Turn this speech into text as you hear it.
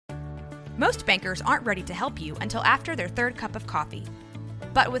Most bankers aren't ready to help you until after their third cup of coffee.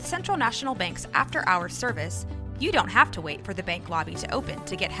 But with Central National Bank's after-hours service, you don't have to wait for the bank lobby to open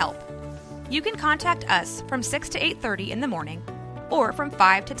to get help. You can contact us from 6 to 8:30 in the morning or from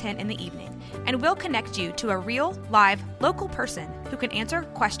 5 to 10 in the evening, and we'll connect you to a real, live, local person who can answer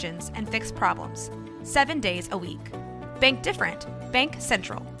questions and fix problems 7 days a week. Bank different. Bank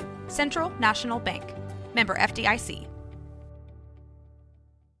Central. Central National Bank. Member FDIC.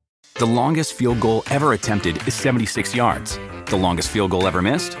 The longest field goal ever attempted is 76 yards. The longest field goal ever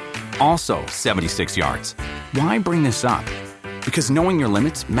missed? Also 76 yards. Why bring this up? Because knowing your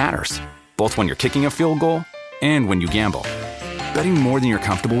limits matters, both when you're kicking a field goal and when you gamble. Betting more than you're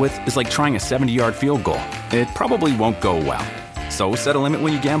comfortable with is like trying a 70-yard field goal. It probably won't go well. So set a limit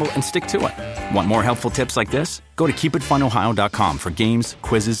when you gamble and stick to it. Want more helpful tips like this? Go to keepitfunohio.com for games,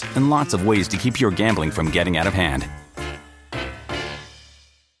 quizzes, and lots of ways to keep your gambling from getting out of hand.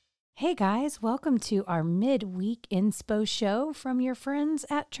 Hey guys, welcome to our midweek inspo show from your friends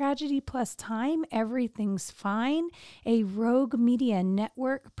at Tragedy Plus Time. Everything's Fine, a Rogue Media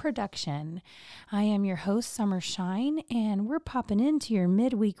Network production. I am your host, Summer Shine, and we're popping into your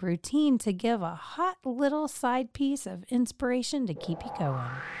midweek routine to give a hot little side piece of inspiration to keep you going.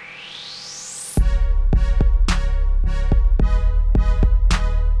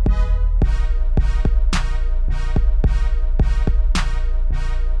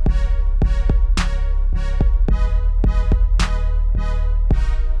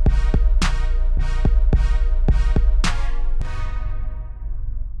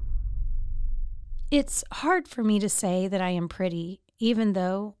 It's hard for me to say that I am pretty, even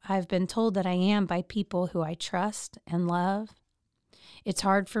though I've been told that I am by people who I trust and love. It's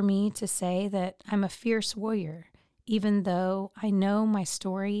hard for me to say that I'm a fierce warrior, even though I know my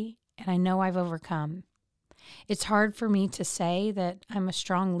story and I know I've overcome. It's hard for me to say that I'm a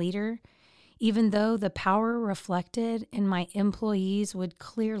strong leader, even though the power reflected in my employees would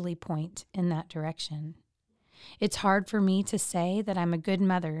clearly point in that direction. It's hard for me to say that I'm a good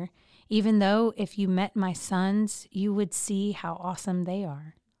mother, even though if you met my sons, you would see how awesome they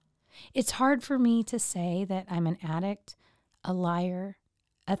are. It's hard for me to say that I'm an addict, a liar,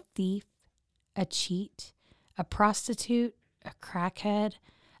 a thief, a cheat, a prostitute, a crackhead,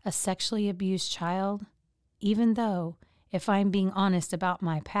 a sexually abused child, even though, if I'm being honest about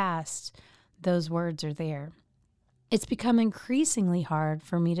my past, those words are there. It's become increasingly hard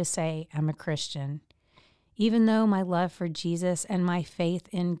for me to say I'm a Christian, even though my love for Jesus and my faith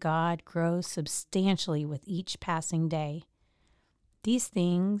in God grows substantially with each passing day. These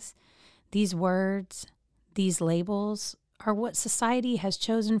things, these words, these labels are what society has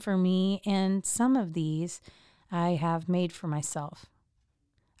chosen for me, and some of these I have made for myself.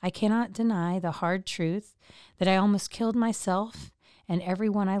 I cannot deny the hard truth that I almost killed myself and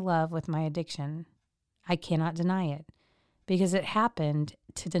everyone I love with my addiction. I cannot deny it, because it happened.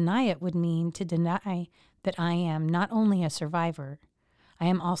 To deny it would mean to deny that I am not only a survivor, I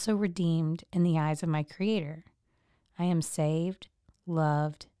am also redeemed in the eyes of my Creator. I am saved,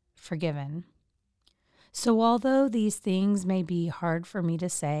 loved, forgiven. So although these things may be hard for me to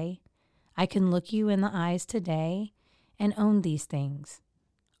say, I can look you in the eyes today and own these things,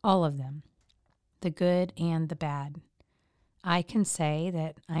 all of them, the good and the bad. I can say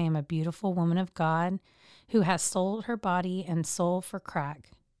that I am a beautiful woman of God who has sold her body and soul for crack.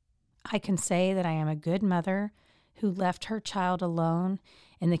 I can say that I am a good mother who left her child alone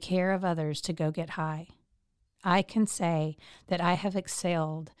in the care of others to go get high. I can say that I have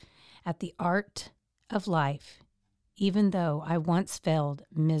excelled at the art of life, even though I once failed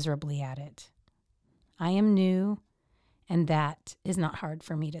miserably at it. I am new, and that is not hard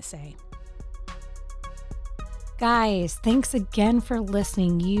for me to say. Guys, thanks again for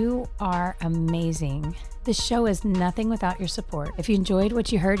listening. You are amazing. This show is nothing without your support. If you enjoyed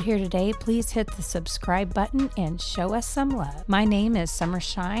what you heard here today, please hit the subscribe button and show us some love. My name is Summer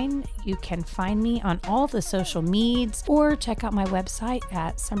Shine. You can find me on all the social medias or check out my website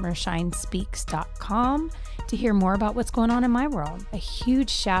at summershinespeaks.com to hear more about what's going on in my world. A huge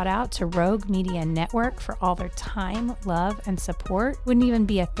shout out to Rogue Media Network for all their time, love, and support. Wouldn't even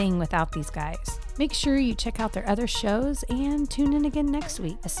be a thing without these guys. Make sure you check out their other shows and tune in again next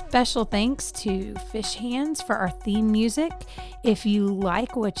week. A special thanks to Fish Hands for our theme music. If you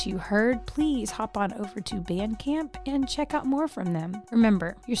like what you heard, please hop on over to Bandcamp and check out more from them.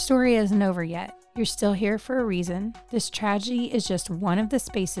 Remember, your story isn't over yet. You're still here for a reason. This tragedy is just one of the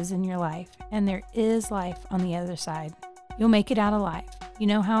spaces in your life, and there is life on the other side. You'll make it out alive. You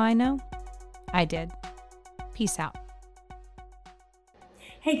know how I know? I did. Peace out.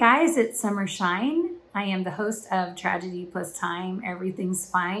 Hey guys, it's Summer Shine. I am the host of Tragedy Plus Time, Everything's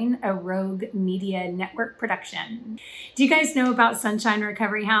Fine, a Rogue Media Network production. Do you guys know about Sunshine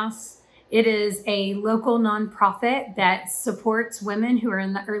Recovery House? It is a local nonprofit that supports women who are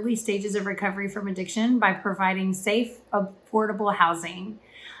in the early stages of recovery from addiction by providing safe, affordable housing.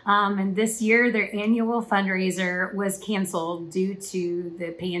 And this year, their annual fundraiser was canceled due to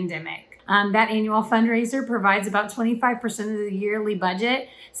the pandemic. That annual fundraiser provides about 25% of the yearly budget,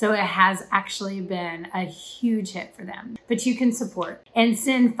 so it has actually been a huge hit for them. But you can support and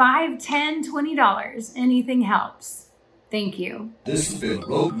send $5, $10, $20. Anything helps. Thank you. This has been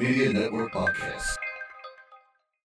Rogue Media Network Podcast.